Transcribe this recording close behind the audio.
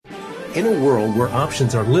In a world where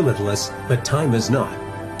options are limitless, but time is not,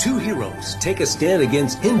 two heroes take a stand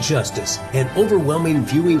against injustice and overwhelming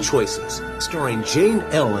viewing choices, starring Jane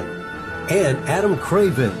Ellen and Adam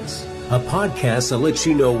Cravens. A podcast that lets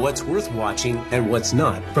you know what's worth watching and what's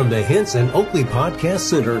not. From the Hints and Oakley Podcast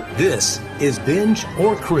Center, this is Binge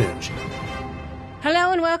or Cringe.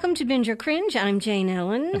 Hello and welcome to Binge or Cringe. I'm Jane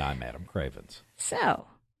Ellen. And I'm Adam Cravens. So,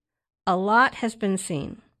 a lot has been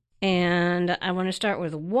seen. And I want to start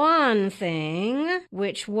with one thing,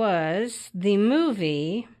 which was the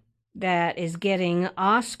movie that is getting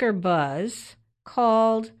Oscar buzz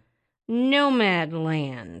called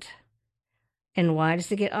Nomadland. And why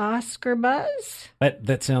does it get Oscar buzz?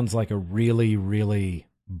 That sounds like a really, really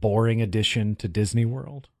boring addition to Disney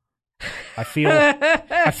World. I feel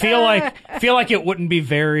like it wouldn't be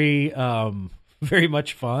very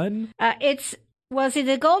much fun.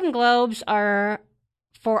 The Golden Globes are,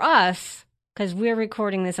 for us, because we're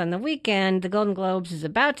recording this on the weekend, the Golden Globes is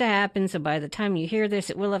about to happen, so by the time you hear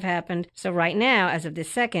this, it will have happened. So right now, as of this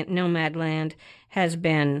second, Nomadland has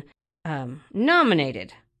been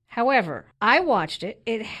nominated. However, I watched it.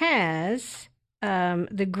 It has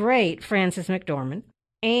the great Frances McDormand,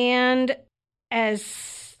 and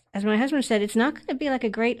as my husband said, it's not going to be like a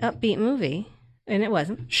great upbeat movie. And it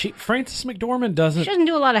wasn't. Frances McDormand doesn't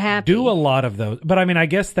do a lot of happy. Do a lot of those. But I mean, I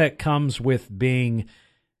guess that comes with being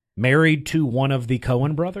married to one of the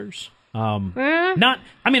Coen brothers. I'm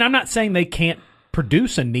not saying they can't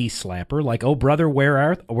produce a knee slapper like "Oh Brother, Where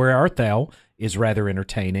Art Thou" is rather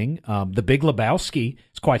entertaining. The Big Lebowski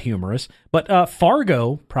is quite humorous, but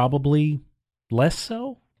Fargo probably less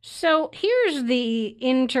so. So here's the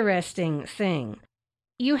interesting thing.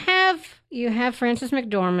 You have Frances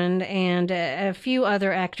McDormand and a few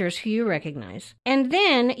other actors who you recognize. And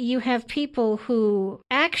then you have people who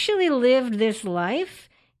actually lived this life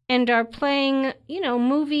and are playing,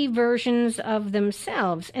 movie versions of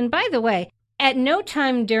themselves. And by the way, at no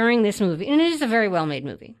time during this movie, and it is a very well-made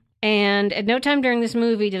movie, and at no time during this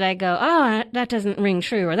movie did I go, oh, that doesn't ring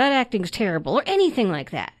true, or that acting's terrible, or anything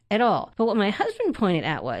like that at all. But what my husband pointed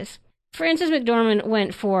out was Frances McDormand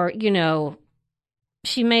went for,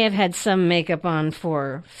 she may have had some makeup on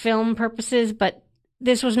for film purposes, but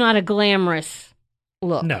this was not a glamorous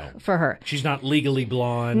look for her. She's not Legally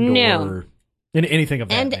Blonde or anything of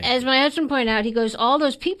that nature. And as my husband pointed out, he goes, all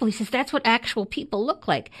those people, he says, that's what actual people look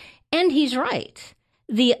like. And he's right.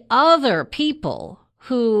 The other people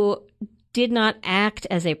who did not act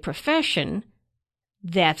as a profession,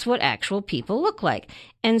 that's what actual people look like.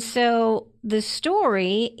 And so the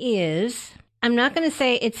story is, I'm not going to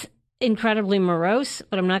say it's incredibly morose,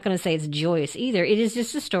 but I'm not going to say it's joyous either. It is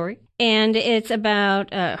just a story. And it's about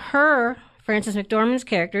Frances McDormand's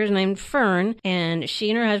character is named Fern, and she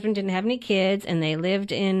and her husband didn't have any kids, and they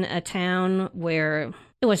lived in a town where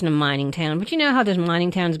it wasn't a mining town, but you know how those mining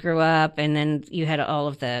towns grew up, and then you had all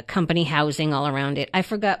of the company housing all around it. I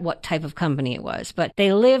forgot what type of company it was, but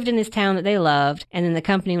they lived in this town that they loved, and then the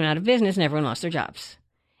company went out of business and everyone lost their jobs.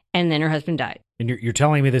 And then her husband died. And you're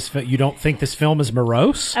telling me you don't think this film is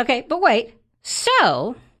morose? Okay, but wait.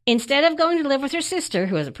 So, instead of going to live with her sister,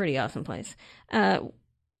 who has a pretty awesome place,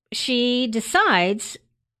 she decides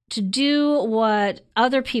to do what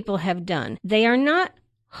other people have done. They are not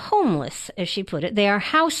homeless, as she put it. They are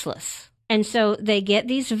houseless. And so they get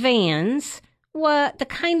these vans, the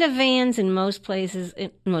kind of vans in most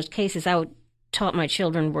cases I would taught my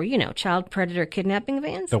children were, child predator kidnapping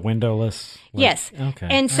vans. The windowless? Yes. Okay.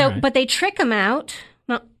 And so, but they trick them out.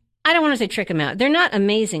 Well, I don't want to say trick them out. They're not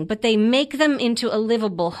amazing, but they make them into a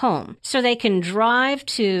livable home. So they can drive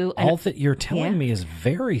to... All that you're telling me is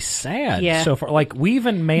very sad so far. Like, we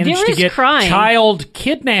even managed to get crying. Child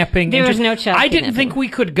kidnapping. There was no child I kidnapping. didn't think we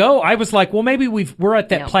could go. I was like, well, maybe we're at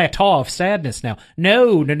that plateau of sadness now.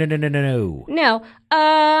 No. No.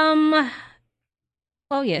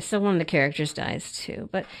 Oh, yes, so one of the characters dies, too.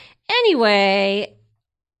 But anyway,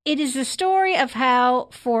 it is the story of how,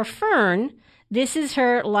 for Fern, this is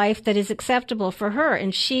her life that is acceptable for her.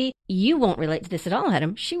 And you won't relate to this at all,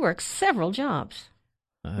 Adam, she works several jobs.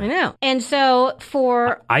 I know. And so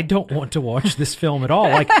I don't want to watch this film at all.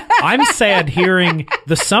 Like, I'm sad hearing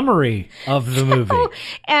the summary of the movie.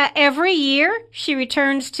 Every year, she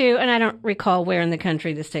returns to, and I don't recall where in the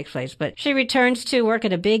country this takes place, but she returns to work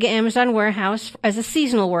at a big Amazon warehouse as a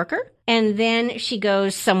seasonal worker. And then she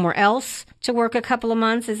goes somewhere else to work a couple of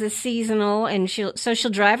months as a seasonal. And she'll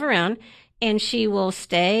drive around. And she will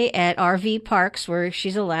stay at RV parks where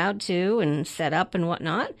she's allowed to and set up and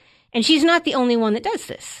whatnot. And she's not the only one that does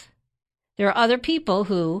this. There are other people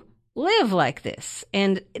who live like this,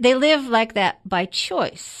 and they live like that by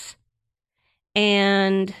choice.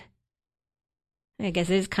 And I guess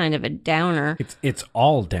it is kind of a downer. It's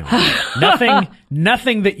all down.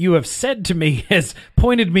 Nothing that you have said to me has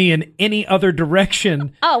pointed me in any other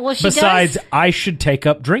direction. Oh, well, she besides does. I should take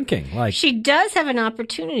up drinking. Like, she does have an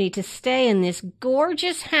opportunity to stay in this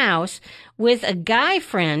gorgeous house with a guy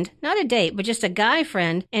friend, not a date, but just a guy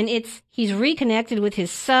friend, and he's reconnected with his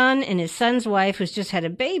son and his son's wife who's just had a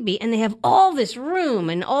baby, and they have all this room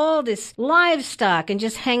and all this livestock and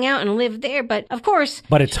just hang out and live there. But of course,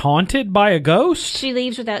 but it's haunted by a ghost. She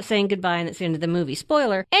leaves without saying goodbye, and it's the end of the movie.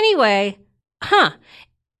 Spoiler. Anyway,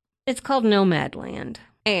 it's called Nomadland,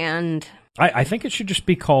 and I think it should just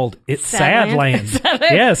be called It's Sad Land. Sad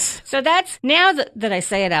Land. Yes. So that's, now that I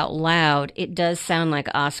say it out loud, it does sound like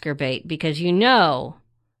Oscar bait, because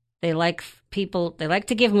they like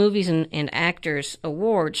to give movies and actors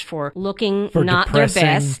awards for looking not their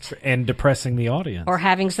best. And depressing the audience. Or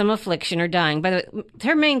having some affliction or dying. By the way,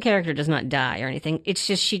 her main character does not die or anything. It's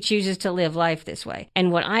just she chooses to live life this way.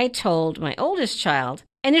 And what I told my oldest child,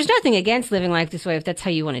 and there's nothing against living life this way if that's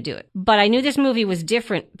how you want to do it, but I knew this movie was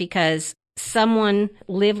different because someone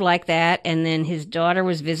lived like that, and then his daughter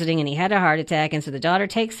was visiting and he had a heart attack, and so the daughter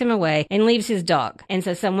takes him away and leaves his dog. And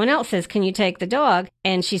so someone else says, "Can you take the dog?"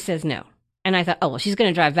 And she says no. And I thought, oh, well, she's going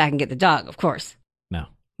to drive back and get the dog, of course.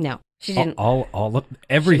 No, she didn't. All of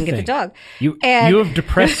everything. She didn't get the dog. You have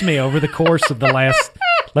depressed me over the course of the last,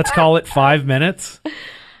 let's call it 5 minutes.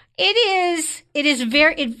 It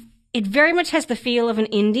very much has the feel of an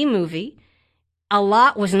indie movie. A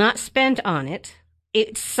lot was not spent on it.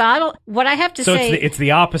 It's subtle. What I have to say, so it's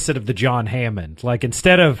the opposite of the John Hammond. Like,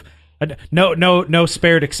 instead of no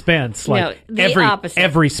spared expense, like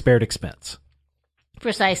every spared expense.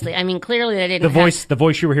 Precisely. I mean, clearly they didn't. The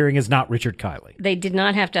voice you were hearing is not Richard Kiley. They did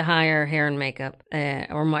not have to hire hair and makeup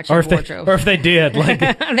or much of wardrobe. Or if they did, like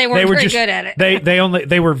they weren't very good at it.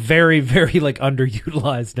 They were very, very like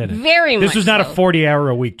underutilized in it. Very much. This was not a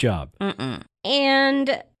 40-hour-a-week job.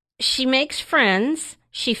 And she makes friends.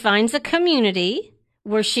 She finds a community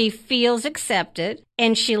where she feels accepted,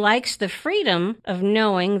 and she likes the freedom of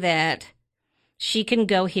knowing that she can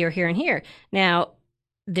go here, here, and here. Now,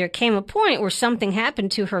 there came a point where something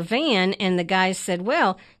happened to her van, and the guys said,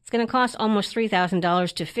 well, it's going to cost almost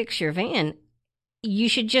 $3,000 to fix your van. You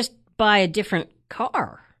should just buy a different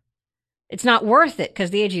car. It's not worth it because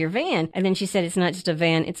the age of your van. And then she said, it's not just a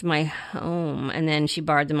van, it's my home. And then she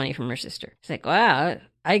borrowed the money from her sister. It's like, wow,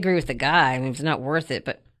 I agree with the guy. I mean, it's not worth it.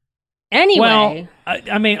 But anyway. Well,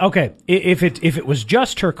 I mean, okay, if it was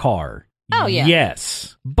just her car, oh, yeah.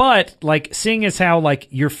 Yes. But, like, seeing as how, like,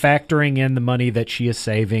 you're factoring in the money that she is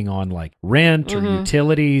saving on, like, rent or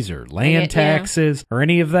utilities or land taxes or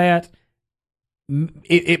any of that,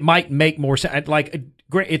 it might make more sense. Like,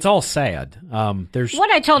 it's all sad. There's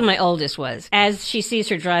what I told my oldest was, as she sees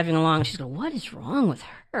her driving along, she's going, what is wrong with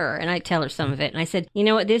her? And I tell her some of it. And I said, you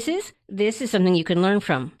know what this is? This is something you can learn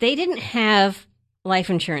from. They didn't have life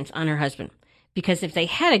insurance on her husband. Because if they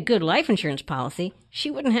had a good life insurance policy, she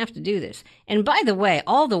wouldn't have to do this. And by the way,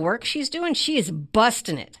 all the work she's doing, she is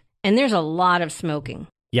busting it. And there's a lot of smoking.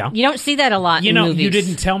 Yeah. You don't see that a lot in movies. You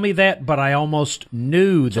didn't tell me that, but I almost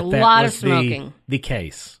knew that was the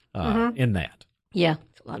case in that. Yeah,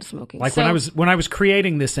 it's a lot of smoking. Like, when I was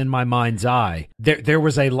creating this in my mind's eye, there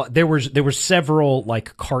were several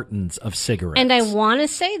like cartons of cigarettes. And I want to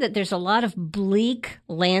say that there's a lot of bleak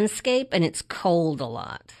landscape, and it's cold a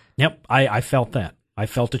lot. Yep, I felt that. I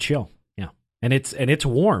felt a chill. Yeah, and it's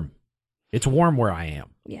warm. It's warm where I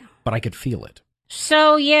am. Yeah, but I could feel it.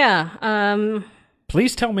 So yeah.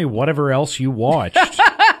 Please tell me whatever else you watched.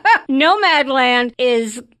 Nomadland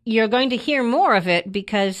is. You're going to hear more of it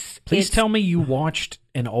because. Please tell me you watched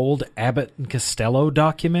an old Abbott and Costello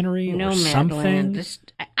documentary or something.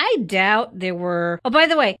 I doubt there were. Oh, by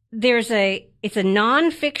the way, it's a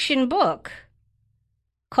nonfiction book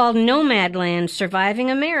called Nomadland, Surviving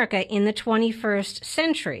America in the 21st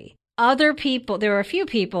Century. Other people, there are a few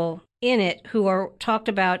people in it who are talked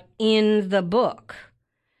about in the book.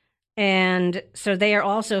 And so they are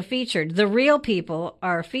also featured. The real people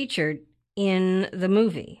are featured in the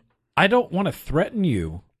movie. I don't want to threaten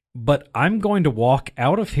you, but I'm going to walk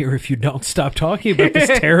out of here if you don't stop talking about this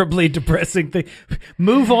terribly depressing thing.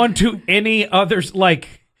 Move on to any others,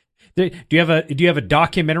 like... Do you have a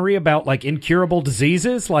documentary about like incurable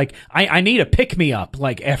diseases? Like I need a pick me up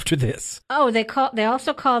like after this. Oh, they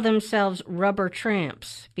also call themselves rubber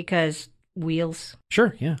tramps because wheels.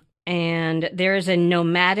 Sure, yeah. And there is a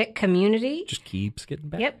nomadic community. Just keeps getting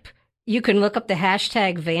better. Yep. You can look up the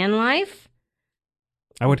hashtag van life.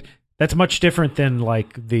 That's much different than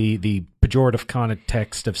like the pejorative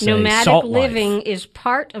context of say nomadic salt living life. is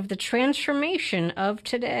part of the transformation of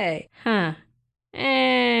today. Huh.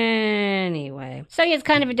 Anyway, so yeah, it's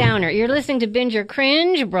kind of a downer. You're listening to Binge or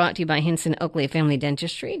Cringe, brought to you by Hinson Oakley Family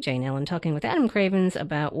Dentistry. Jane Ellen talking with Adam Cravens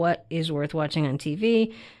about what is worth watching on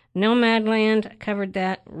TV. Nomadland, I covered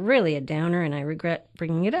that. Really a downer, and I regret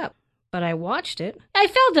bringing it up. But I watched it. I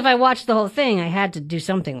felt if I watched the whole thing, I had to do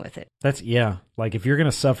something with it. Like if you're going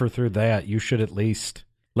to suffer through that, you should at least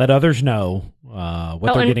let others know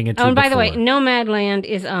what they're getting into. Oh, and by the way, Nomadland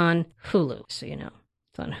is on Hulu, so you know.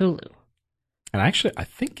 It's on Hulu. And actually, I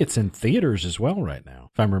think it's in theaters as well right now,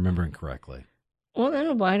 if I'm remembering correctly. Well,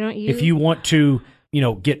 then why don't you? If you want to,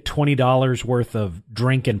 get $20 worth of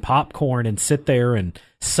drink and popcorn and sit there and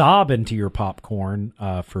sob into your popcorn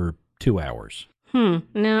for 2 hours.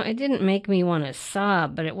 No, it didn't make me want to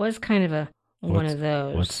sob, but it was kind of one of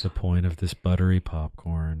those. What's the point of this buttery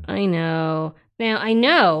popcorn? I know. Now, I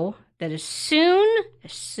know that as soon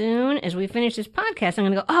as we finish this podcast, I'm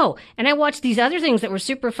going to go, oh, and I watched these other things that were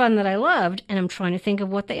super fun that I loved, and I'm trying to think of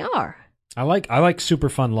what they are. I like Super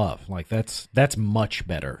Fun Love. Like that's much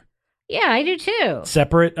better. Yeah, I do too.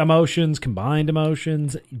 Separate emotions, combined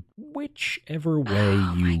emotions, whichever way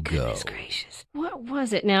you go. Goodness gracious. What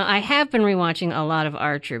was it? Now, I have been rewatching a lot of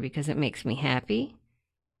Archer because it makes me happy.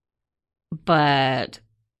 But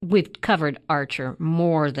we've covered Archer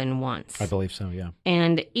more than once. I believe so, yeah.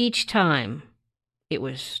 And each time it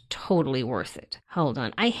was totally worth it. Hold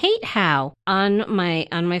on. I hate how on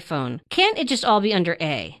my phone, can't it just all be under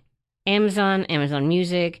A? Amazon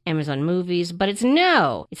Music, Amazon Movies, but it's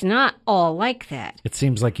not all like that. It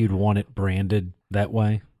seems like you'd want it branded that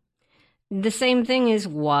way. The same thing is,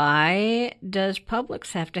 why does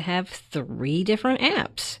Publix have to have 3 different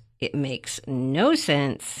apps? It makes no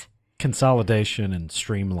sense. Consolidation and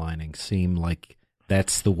streamlining seem like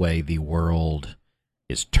that's the way the world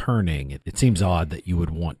is turning. It seems odd that you would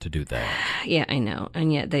want to do that. Yeah, I know,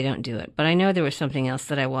 and yet they don't do it. But I know there was something else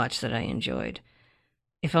that I watched that I enjoyed.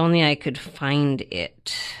 If only I could find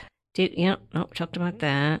it. Talked about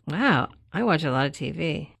that. Wow, I watch a lot of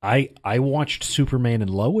TV. I watched Superman and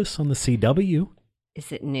Lois on the CW.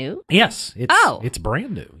 Is it new? Yes. It's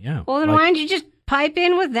brand new, yeah. Well, then why don't you just pipe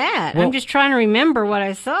in with that? Well, I'm just trying to remember what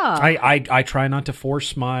I saw. I try not to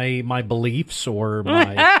force my beliefs or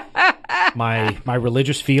my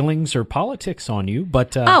religious feelings or politics on you,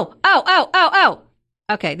 but... Oh.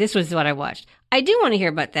 Okay, this was what I watched. I do want to hear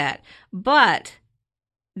about that, but...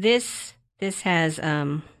 This has,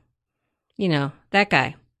 that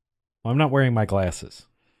guy. Well, I'm not wearing my glasses.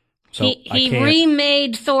 So he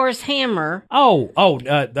remade Thor's hammer.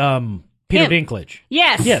 Peter Dinklage.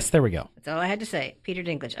 Yes, there we go. That's all I had to say. Peter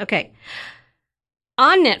Dinklage. Okay.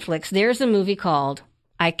 On Netflix, there's a movie called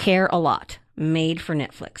I Care a Lot, made for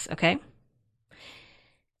Netflix, okay?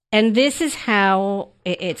 And this is how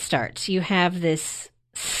it starts. You have this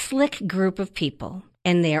slick group of people,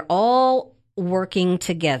 and they're all working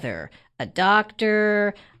together. A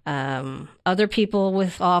doctor, other people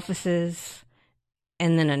with offices,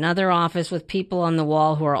 and then another office with people on the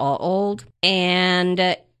wall who are all old.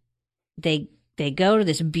 And they go to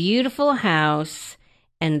this beautiful house,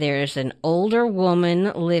 and there's an older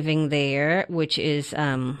woman living there, which is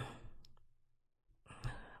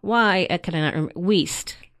why can I not remember?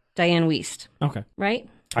 Diane Wiest. Okay, right?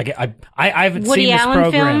 I haven't Woody seen this Allen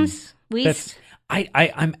program. Films. Wiest.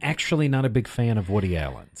 I'm actually not a big fan of Woody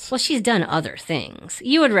Allen's. Well, she's done other things.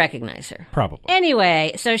 You would recognize her. Probably.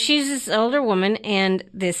 Anyway, so she's this older woman, and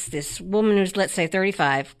this woman who's, let's say,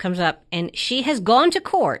 35, comes up, and she has gone to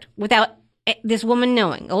court without this woman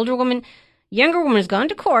knowing. Older woman, younger woman has gone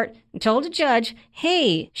to court and told the judge,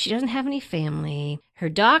 hey, she doesn't have any family. Her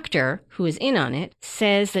doctor, who is in on it,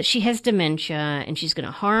 says that she has dementia and she's going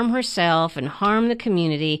to harm herself and harm the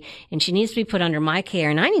community, and she needs to be put under my care,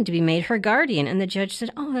 and I need to be made her guardian. And the judge said,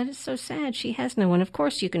 oh, that is so sad. She has no one. Of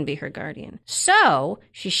course you can be her guardian. So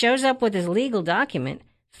she shows up with this legal document,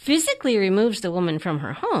 physically removes the woman from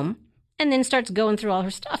her home, and then starts going through all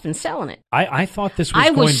her stuff and selling it. I thought this was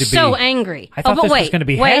going to be... I was so angry. I thought this was going to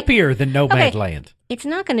be happier than Nomadland. Okay. It's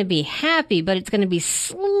not going to be happy, but it's going to be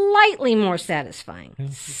slightly more satisfying.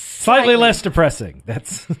 Slightly less depressing.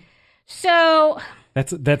 That's the show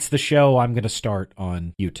I'm going to start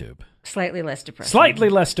on YouTube. Slightly less depressing. Slightly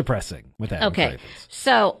less depressing with Adam Okay. Cravens.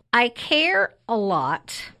 So I Care a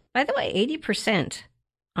Lot. By the way, 80%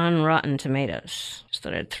 on Rotten Tomatoes. Just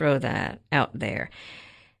thought I'd throw that out there.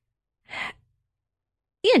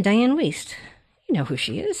 Yeah, Diane Wiest. You know who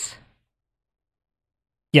she is.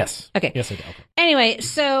 Yes. Okay. Yes, I do. Okay. Anyway,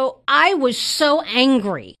 so I was so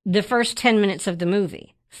angry the first 10 minutes of the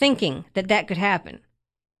movie, thinking that could happen.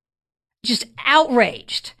 Just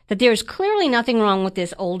outraged that there's clearly nothing wrong with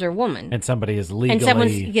this older woman. And somebody is legally... And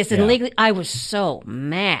someone's... Yes, and legally... I was so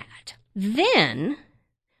mad. Then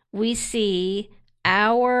we see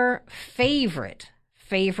our favorite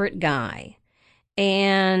guy.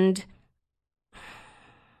 And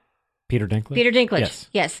Peter Dinklage? Peter Dinklage,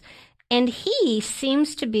 yes. And he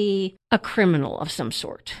seems to be a criminal of some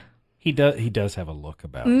sort. He does have a look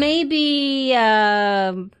about him. Maybe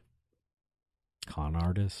Con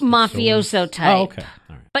artist? Mafioso type. Oh, okay.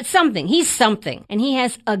 All right. But something. He's something. And he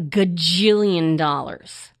has a gajillion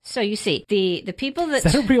dollars. So you see, the people that...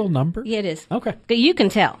 Is that a real number? Yeah, it is. Okay. You can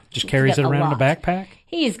tell. Just carries it around in a backpack?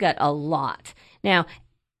 He's got a lot. Now,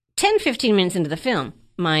 10, 15 minutes into the film,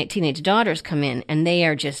 my teenage daughters come in, and they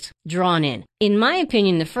are just drawn in. In my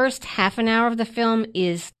opinion, the first half an hour of the film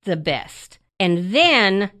is the best. And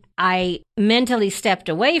then I mentally stepped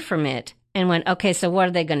away from it and went, okay, so what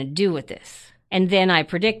are they going to do with this? And then I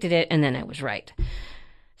predicted it, and then I was right.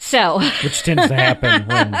 So, which tends to happen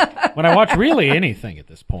when I watch really anything at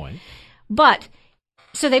this point. But,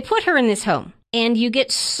 so they put her in this home, and you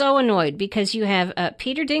get so annoyed because you have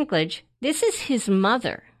Peter Dinklage. This is his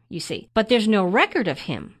mother, you see, but there's no record of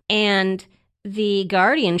him. And the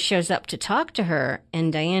guardian shows up to talk to her,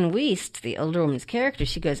 and Diane Wiest, the older woman's character,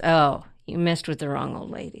 she goes, oh, you messed with the wrong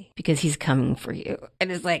old lady because he's coming for you.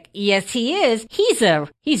 And it's like, yes, he is.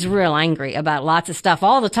 He's real angry about lots of stuff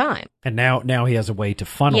all the time. And now he has a way to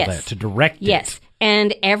funnel that, to direct it. Yes.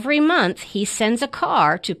 And every month he sends a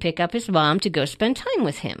car to pick up his mom to go spend time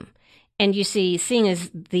with him. And you see, seeing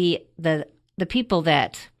as the people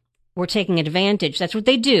that were taking advantage, that's what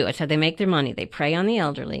they do. That's how they make their money. They prey on the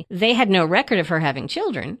elderly. They had no record of her having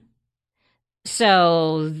children.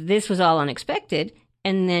 So this was all unexpected.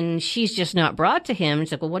 And then she's just not brought to him.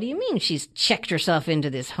 It's like, well, what do you mean she's checked herself into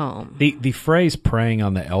this home? The phrase preying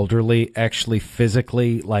on the elderly, actually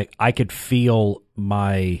physically, like I could feel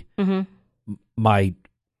my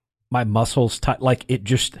muscles tight. Like it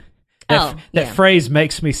just, that phrase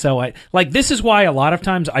makes me so, like this is why a lot of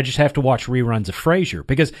times I just have to watch reruns of Frasier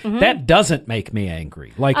because that doesn't make me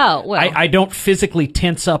angry. Like I don't physically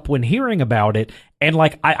tense up when hearing about it. And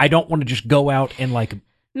like, I don't want to just go out and like...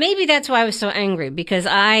 Maybe that's why I was so angry, because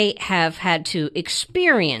I have had to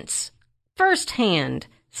experience firsthand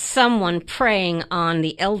someone preying on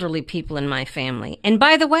the elderly people in my family. And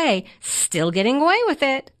by the way, still getting away with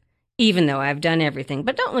it, even though I've done everything.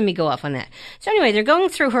 But don't let me go off on that. So anyway, they're going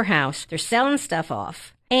through her house. They're selling stuff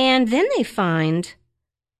off. And then they find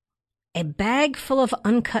a bag full of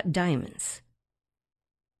uncut diamonds.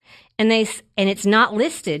 And it's not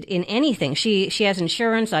listed in anything. She has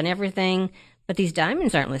insurance on everything. But these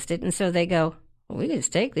diamonds aren't listed, and so they go, well, we can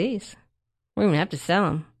just take these. We're going to have to sell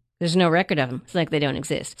them. There's no record of them. It's like they don't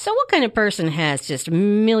exist. So what kind of person has just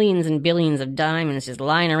millions and billions of diamonds just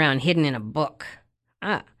lying around hidden in a book?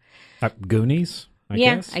 Goonies, I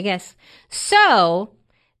guess? Yeah, I guess. So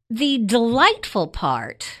the delightful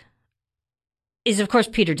part is, of course,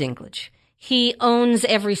 Peter Dinklage. He owns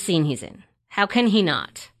every scene he's in. How can he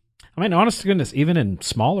not? I mean, honest to goodness, even in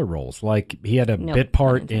smaller roles, like he had a bit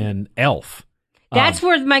part in Elf. That's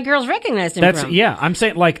where my girls recognized him from. Yeah, I'm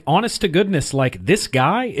saying, like, honest to goodness, like, this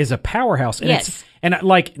guy is a powerhouse. And yes.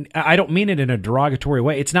 I don't mean it in a derogatory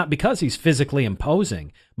way. It's not because he's physically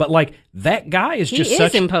imposing, but, like, that guy is just He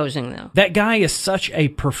is imposing, though. That guy is such a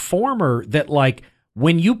performer that, like,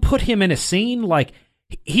 when you put him in a scene, like,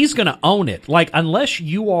 he's going to own it. Like, unless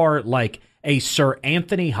you are, like, a Sir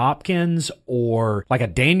Anthony Hopkins or, like, a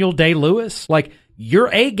Daniel Day-Lewis, like, your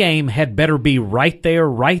A-game had better be right there,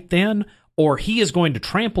 right then, or he is going to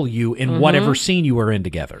trample you in whatever scene you are in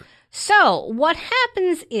together. So what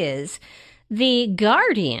happens is the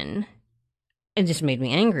Guardian, it just made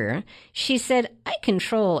me angrier, she said, I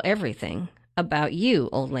control everything about you,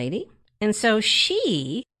 old lady. And so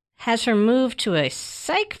she has her moved to a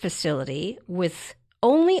psych facility with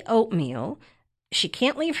only oatmeal. She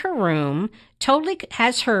can't leave her room, totally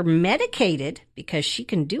has her medicated because she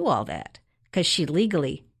can do all that, because she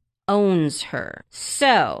legally owns her.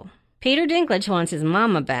 So Peter Dinklage wants his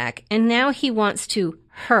mama back, and now he wants to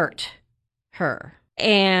hurt her.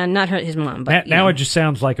 And not hurt his mom, but... Now it just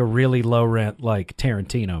sounds like a really low-rent, like,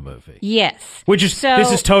 Tarantino movie. Yes. Which is,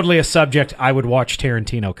 this is totally a subject I would watch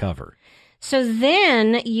Tarantino cover. So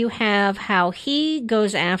then you have how he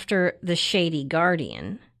goes after the Shady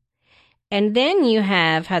Guardian. And then you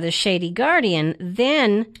have how the Shady Guardian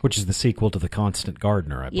then... Which is the sequel to The Constant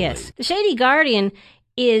Gardener, I believe. Yes. The Shady Guardian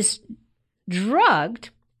is drugged,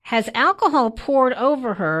 has alcohol poured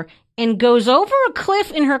over her, and goes over a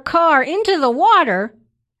cliff in her car into the water.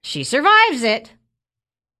 She survives it.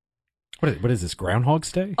 What is this,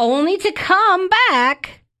 Groundhog's Day? Only to come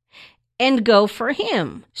back and go for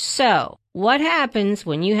him. So, what happens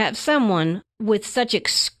when you have someone with such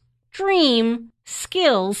extreme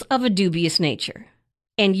skills of a dubious nature.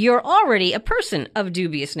 And you're already a person of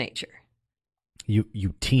dubious nature.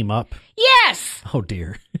 You team up? Yes! Oh,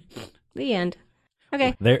 dear. The end.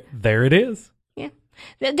 Okay. There it is. Yeah.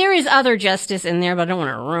 There is other justice in there, but I don't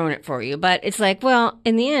want to ruin it for you. But it's like, well,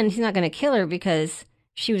 in the end, he's not going to kill her because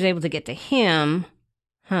she was able to get to him.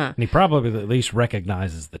 Huh. And he probably at least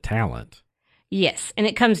recognizes the talent. Yes, and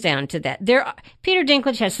it comes down to that. Peter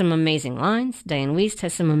Dinklage has some amazing lines. Diane Wiest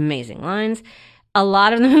has some amazing lines. A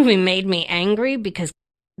lot of the movie made me angry because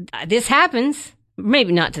this happens.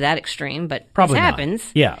 Maybe not to that extreme, but probably this not.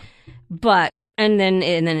 happens. Yeah. But and then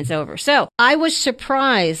it's over. So I was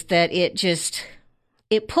surprised that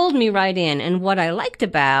it pulled me right in. And what I liked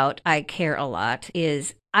about I Care a Lot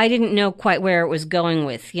is I didn't know quite where it was going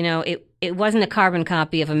with. It wasn't a carbon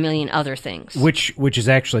copy of a million other things. Which is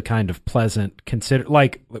actually kind of pleasant. Because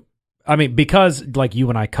like you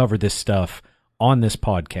and I cover this stuff on this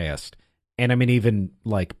podcast, and I mean even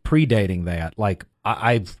like predating that, like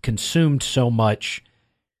I've consumed so much,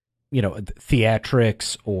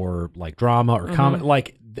 theatrics or like drama or comedy.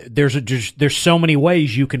 Like there's so many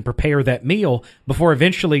ways you can prepare that meal before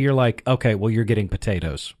eventually you're like, okay, well you're getting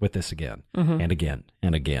potatoes with this again and again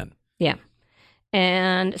and again. Yeah.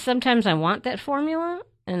 And sometimes I want that formula,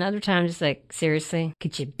 and other times it's like, seriously,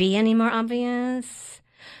 could you be any more obvious?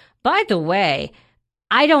 By the way,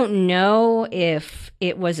 I don't know if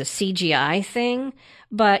it was a CGI thing,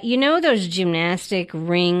 but those gymnastic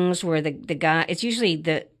rings where the guy, it's usually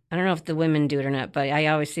I don't know if the women do it or not, but I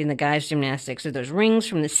always see in the guys' gymnastics, so those rings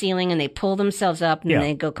from the ceiling and they pull themselves up and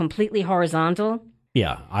they go completely horizontal.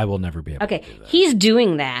 Yeah, I will never be able to do that. He's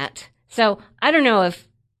doing that. So I don't know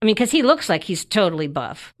because he looks like he's totally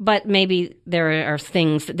buff, but maybe there are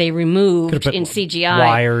things that they removed in CGI.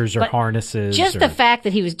 Wires or harnesses. Just the fact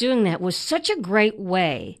that he was doing that was such a great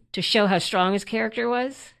way to show how strong his character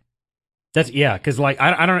was. Because like,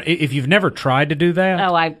 I don't know, if you've never tried to do that.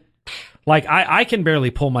 Oh, I can barely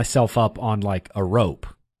pull myself up on like a rope,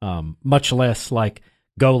 much less like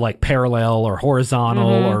go like parallel or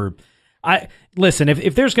horizontal listen,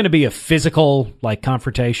 if there's going to be a physical like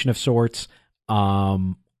confrontation of sorts,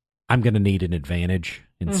 I'm going to need an advantage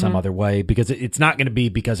in some other way because it's not going to be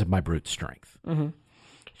because of my brute strength.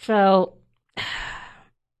 So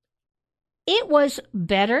it was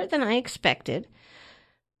better than I expected.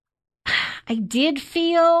 I did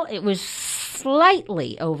feel it was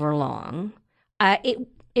slightly overlong.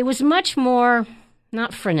 It was much more,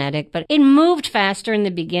 not frenetic, but it moved faster in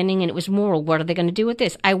the beginning, and it was more, what are they going to do with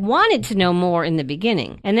this? I wanted to know more in the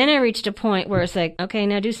beginning. And then I reached a point where it's like, okay,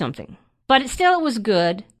 now do something. But it was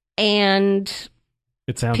good. And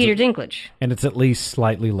it sounds Peter Dinklage. And it's at least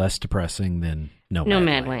slightly less depressing than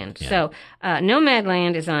Nomadland. Yeah. So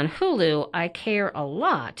Nomadland is on Hulu. I Care a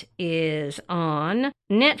Lot is on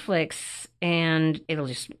Netflix, and it'll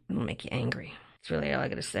make you angry. That's really all I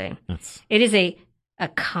got to say. It is a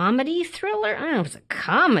comedy thriller. I don't know if it's a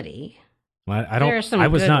comedy. Well, I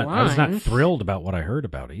was not thrilled about what I heard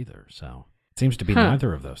about either. So it seems to be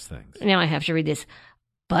neither of those things. Now I have to read this.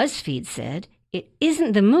 BuzzFeed said it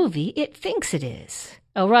isn't the movie it thinks it is.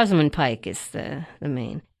 Oh, Rosamund Pike is the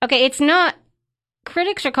main. Okay, it's not.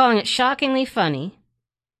 Critics are calling it shockingly funny.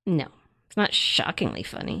 No, it's not shockingly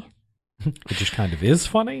funny. It just kind of is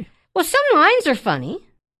funny? Well, some lines are funny.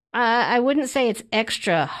 I wouldn't say it's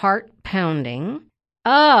extra heart-pounding.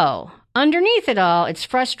 Oh, underneath it all, it's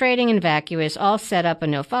frustrating and vacuous, all set up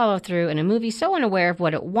and no follow-through, and a movie so unaware of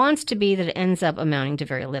what it wants to be that it ends up amounting to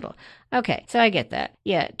very little. Okay, so I get that.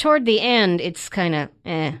 Yeah, toward the end, it's kind of,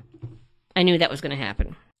 I knew that was going to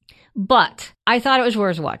happen. But I thought it was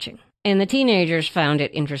worth watching, and the teenagers found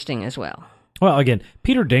it interesting as well. Well, again,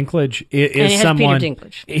 Peter Dinklage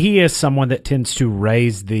is someone that tends to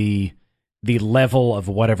raise the level of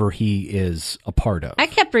whatever he is a part of. I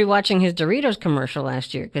kept rewatching his Doritos commercial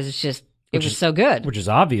last year because it was so good. Which is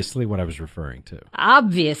obviously what I was referring to.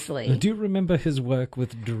 Obviously. Do you remember his work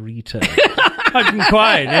with Doritos? I didn't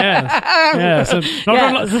quite, yeah. So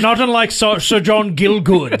not unlike Sir John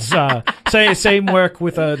Gielgud's same work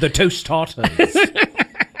with the Toast Tartars.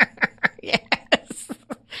 Yes.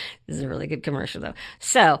 This is a really good commercial, though.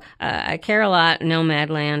 So, I Care a Lot,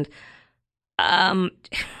 Nomadland.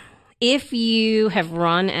 If you have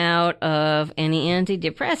run out of any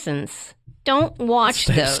antidepressants, don't watch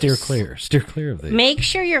those. Steer clear of these. Make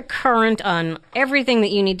sure you're current on everything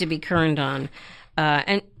that you need to be current on,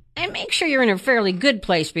 and make sure you're in a fairly good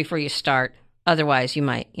place before you start. Otherwise, you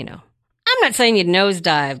might, I'm not saying you'd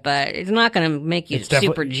nosedive, but it's not going to make you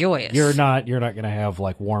super joyous. You're not going to have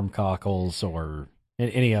like warm cockles or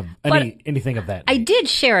anything of that nature. I did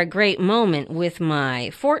share a great moment with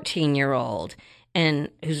my 14-year-old. and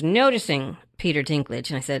who's noticing Peter Dinklage.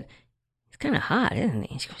 And I said, he's kind of hot, isn't he?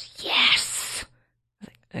 And she goes, yes. I was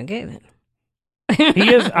like, okay, then.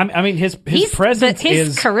 He is. I mean, his presence,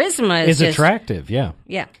 his charisma is just attractive. Yeah.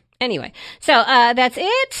 Yeah. Anyway, so that's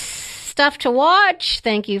it. Stuff to watch.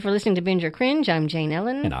 Thank you for listening to Binge or Cringe. I'm Jane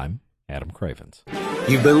Ellen. And I'm Adam Cravens.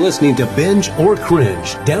 You've been listening to Binge or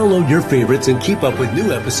Cringe. Download your favorites and keep up with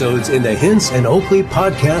new episodes in the Hints and Oakley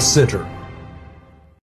Podcast Center.